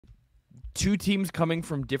two teams coming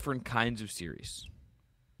from different kinds of series.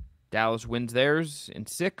 Dallas wins theirs in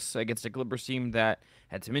 6 against a Clippers team that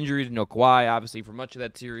had some injuries. No Kawhi, obviously, for much of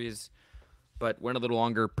that series, but went a little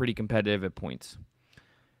longer, pretty competitive at points.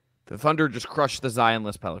 The Thunder just crushed the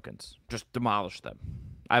Zionless Pelicans, just demolished them.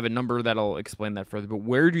 I have a number that'll explain that further, but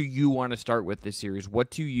where do you want to start with this series? What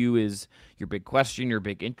to you is your big question, your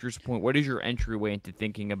big interest point? What is your entryway into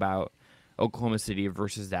thinking about Oklahoma City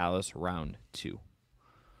versus Dallas round 2?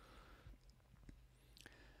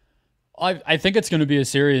 I think it's going to be a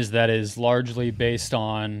series that is largely based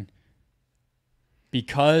on,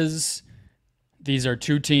 because these are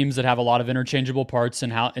two teams that have a lot of interchangeable parts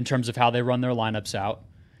in terms of how they run their lineups out.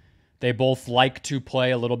 They both like to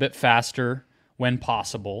play a little bit faster when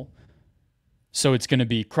possible. So it's going to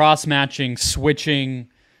be cross-matching, switching,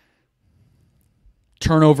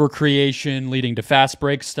 turnover creation, leading to fast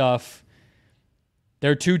break stuff.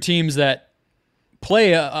 They're two teams that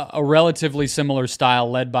play a relatively similar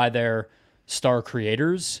style led by their star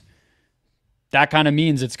creators. That kind of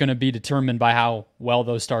means it's going to be determined by how well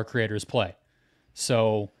those star creators play.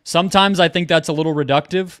 So sometimes I think that's a little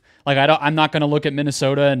reductive. Like I'm not going to look at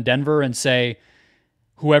Minnesota and Denver and say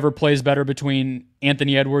whoever plays better between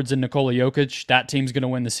Anthony Edwards and Nikola Jokic, that team's going to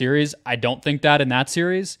win the series. I don't think that in that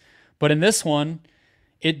series. But in this one,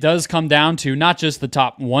 it does come down to not just the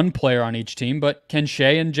top one player on each team, but can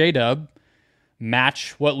Shai and J-Dub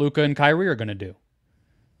match what Luka and Kyrie are going to do?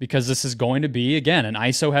 Because this is going to be, again, an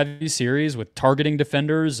ISO-heavy series with targeting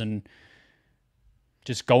defenders and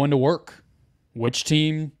just going to work. Which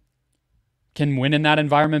team can win in that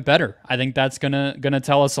environment better? I think that's gonna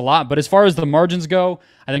tell us a lot. But as far as the margins go,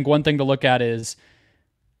 I think one thing to look at is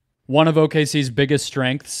one of OKC's biggest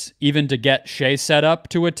strengths, even to get Shai set up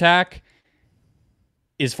to attack,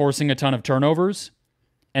 is forcing a ton of turnovers,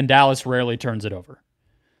 and Dallas rarely turns it over.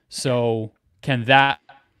 So can that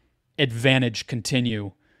advantage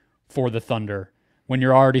continue for the Thunder when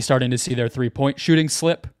you're already starting to see their three-point shooting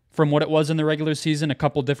slip from what it was in the regular season, a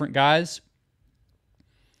couple different guys?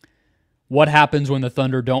 What happens when the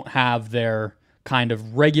Thunder don't have their kind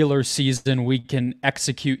of regular season, we can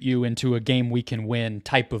execute you into a game we can win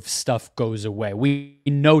type of stuff goes away? We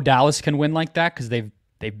know Dallas can win like that because they've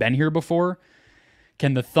been here before.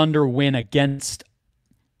 Can the Thunder win against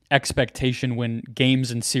expectation when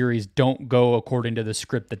games and series don't go according to the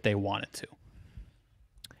script that they want it to?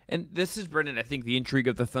 And this is, Brendan, I think the intrigue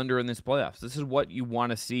of the Thunder in this playoffs. This is what you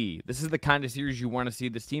want to see. This is the kind of series you want to see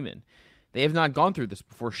this team in. They have not gone through this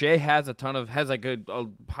before. Shai has a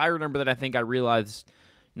higher number than I think I realized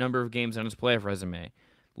number of games on his playoff resume.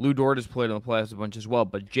 Lou Dort has played in the playoffs a bunch as well,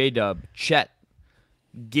 but J-Dub, Chet,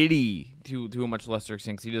 Giddey, to a much lesser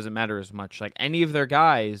extent, because he doesn't matter as much. Like, any of their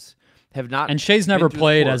guys have not. And Shai's never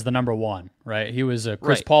played as the number one, right? He was a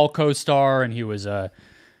Chris Paul co-star, and he was a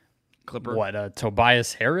Clipper. A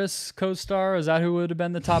Tobias Harris co-star? Is that who would have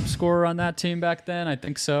been the top scorer on that team back then? I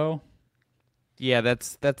think so. Yeah,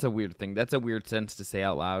 that's a weird thing. That's a weird sense to say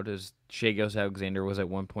out loud. As Shai Gilgeous-Alexander was at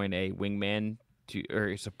one point a wingman or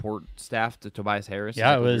a support staff to Tobias Harris.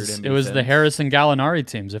 Yeah, it was the Harris and Gallinari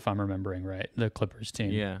teams, if I'm remembering right. The Clippers team.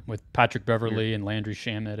 Yeah, with Patrick Beverley and Landry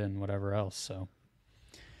Shamet and whatever else. So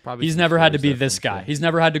probably he's never had to be this guy. He's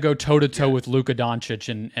never had to go toe to toe with Luka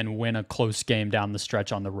Doncic and win a close game down the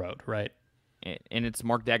stretch on the road, right? And it's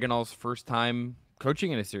Mark Daigneault's first time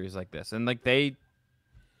coaching in a series like this, and like they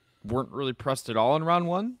weren't really pressed at all in round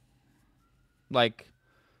one. Like,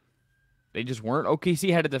 they just weren't.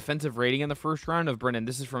 OKC had a defensive rating in the first round of, Brennan,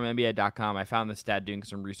 this is from NBA.com. I found this stat doing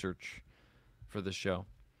some research for the show.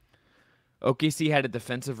 OKC had a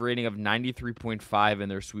defensive rating of 93.5 in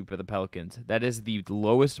their sweep of the Pelicans. That is the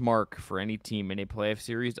lowest mark for any team in a playoff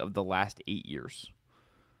series of the last 8 years.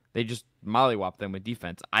 They just mollywopped them with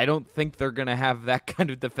defense. I don't think they're going to have that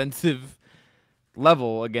kind of defensive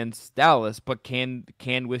level against Dallas, but can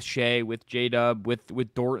with Shai, with J-Dub,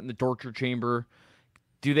 with Dort in the torture chamber,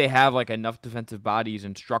 do they have like enough defensive bodies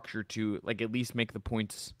and structure to like at least make the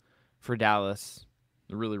points for Dallas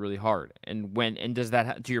really, really hard? And does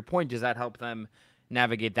that, to your point, does that help them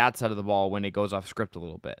navigate that side of the ball when it goes off script a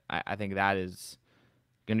little bit? I think that is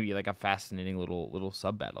going to be like a fascinating little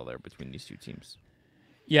sub battle there between these two teams.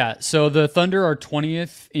 Yeah, so the Thunder are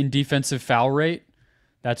 20th in defensive foul rate.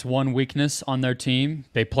 That's one weakness on their team.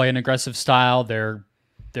 They play an aggressive style. They're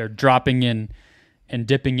dropping in and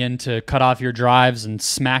dipping in to cut off your drives and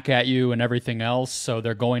smack at you and everything else. So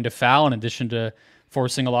they're going to foul in addition to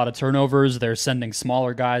forcing a lot of turnovers. They're sending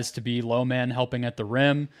smaller guys to be low man helping at the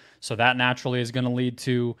rim. So that naturally is going to lead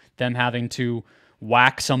to them having to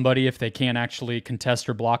whack somebody if they can't actually contest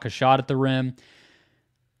or block a shot at the rim.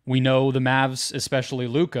 We know the Mavs, especially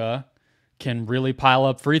Luka, can really pile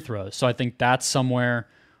up free throws. So I think that's somewhere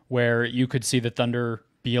where you could see the Thunder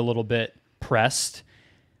be a little bit pressed.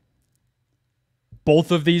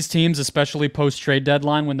 Both of these teams, especially post-trade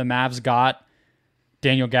deadline when the Mavs got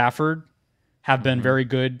Daniel Gafford, have been very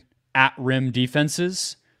good at rim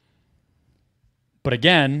defenses. But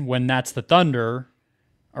again, when that's the Thunder,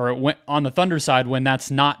 or on the Thunder side, when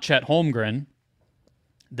that's not Chet Holmgren,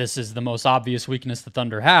 this is the most obvious weakness the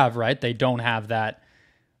Thunder have, right? They don't have that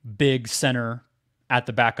big center at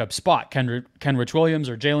the backup spot. Kenrich Williams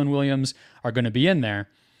or Jalen Williams are going to be in there.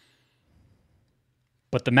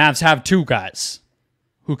 But the Mavs have two guys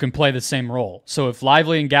who can play the same role. So if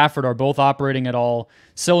Lively and Gafford are both operating at all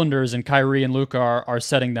cylinders and Kyrie and Luka are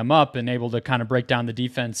setting them up and able to kind of break down the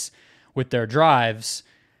defense with their drives,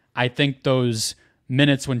 I think those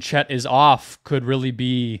minutes when Chet is off could really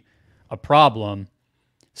be a problem.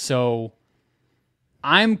 So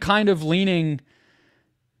I'm kind of leaning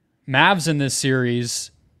Mavs in this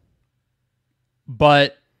series,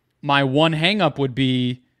 but my one hang-up would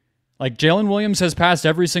be, like, Jalen Williams has passed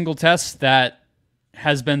every single test that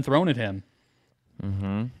has been thrown at him.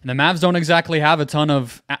 And the Mavs don't exactly have a ton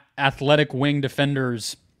of athletic wing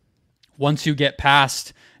defenders once you get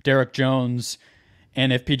past Derek Jones,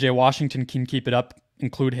 and if PJ Washington can keep it up,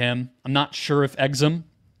 include him. I'm not sure if Exum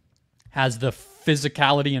has the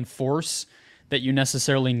physicality and force that you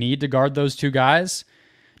necessarily need to guard those two guys.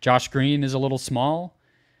 Josh Green is a little small.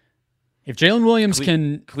 If Jalen Williams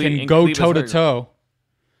can go toe-to-toe...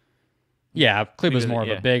 Yeah, Kleber's more of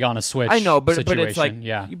a big on a switch. I know, but situation. it's like,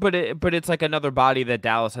 yeah, but it's like another body that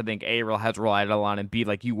Dallas, I think, has relied on, and B,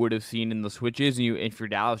 like you would have seen in the switches. And if you're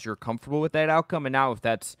Dallas, you're comfortable with that outcome. And now if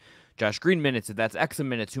that's Josh Green minutes, if that's Exum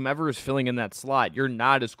minutes, whomever is filling in that slot, you're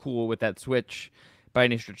not as cool with that switch by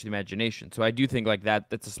any stretch of the imagination. So I do think like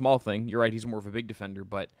that's a small thing. You're right, he's more of a big defender,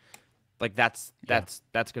 but like that's going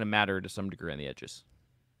to matter to some degree on the edges.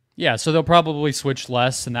 Yeah, so they'll probably switch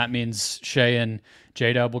less, and that means Shai and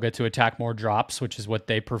J-Dub will get to attack more drops, which is what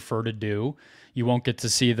they prefer to do. You won't get to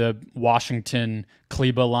see the Washington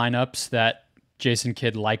Kleba lineups that Jason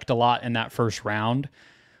Kidd liked a lot in that first round.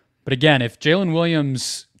 But again, if Jalen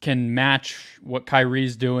Williams can match what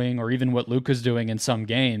Kyrie's doing or even what Luka's doing in some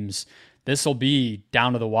games, this will be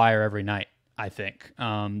down to the wire every night, I think.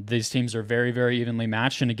 These teams are very, very evenly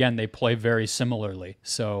matched, and again, they play very similarly.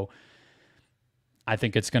 So I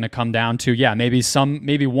think it's going to come down to,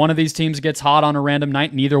 maybe one of these teams gets hot on a random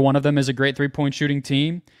night. Neither one of them is a great three-point shooting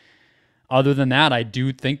team. Other than that, I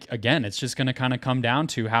do think, again, it's just going to kind of come down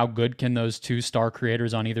to how good can those two star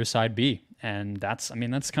creators on either side be. And that's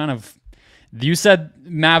kind of, you said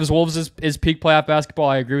Mavs Wolves is peak playoff basketball.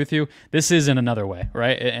 I agree with you. This is in another way,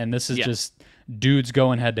 right? And this is just dudes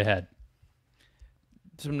going head to head.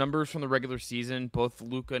 Some numbers from the regular season. Both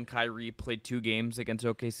Luka and Kyrie played 2 games against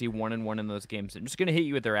OKC, 1-1 in those games. I'm just going to hit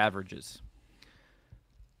you with their averages.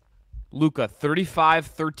 Luka,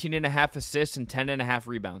 35, 13.5 assists, and 10.5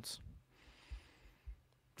 rebounds.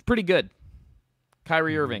 It's pretty good.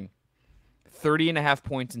 Kyrie Irving, 30.5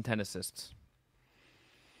 points and 10 assists.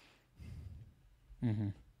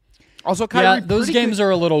 Also, Kyrie, those games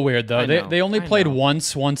are a little weird, though. They only played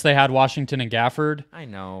once they had Washington and Gafford. I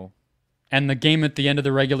know. And the game at the end of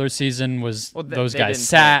the regular season was those guys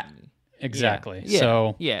sat. Exactly. Yeah.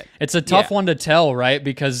 So it's a tough one to tell, right?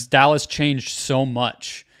 Because Dallas changed so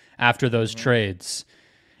much after those trades.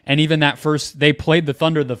 And even they played the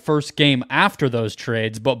Thunder the first game after those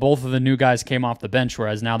trades, but both of the new guys came off the bench,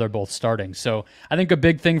 whereas now they're both starting. So I think a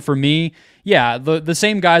big thing for me, the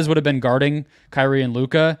same guys would have been guarding Kyrie and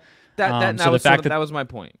Luka. That was my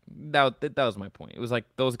point. That was my point. It was like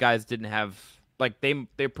those guys didn't have... Like,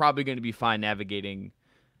 they're probably going to be fine navigating.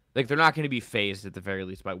 Like, they're not going to be phased, at the very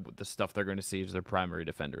least, by the stuff they're going to see as their primary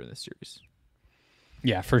defender in this series.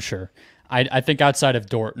 Yeah, for sure. I think outside of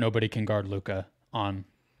Dort, nobody can guard Luka on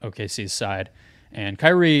OKC's side. And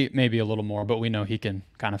Kyrie maybe a little more, but we know he can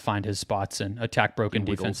kind of find his spots and attack broken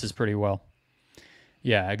defenses pretty well.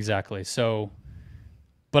 Yeah, exactly. So,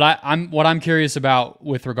 but what I'm curious about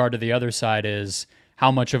with regard to the other side is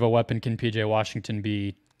how much of a weapon can PJ Washington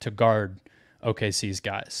be to guard OKC's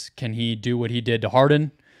guys? Can he do what he did to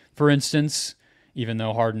Harden, for instance, even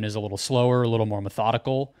though Harden is a little slower, a little more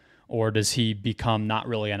methodical, or does he become not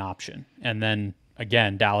really an option? And then,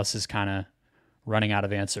 again, Dallas is kind of running out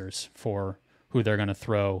of answers for who they're going to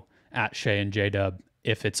throw at Shai and J-Dub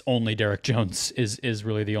if it's only Derek Jones is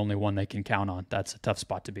really the only one they can count on. That's a tough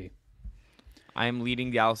spot to be. I am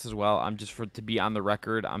leading Dallas as well. To be on the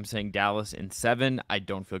record, I'm saying Dallas in 7. I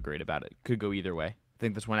don't feel great about it. Could go either way. I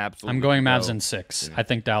think this one absolutely. I'm going Mavs in 6. I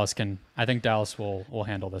think Dallas will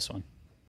handle this one.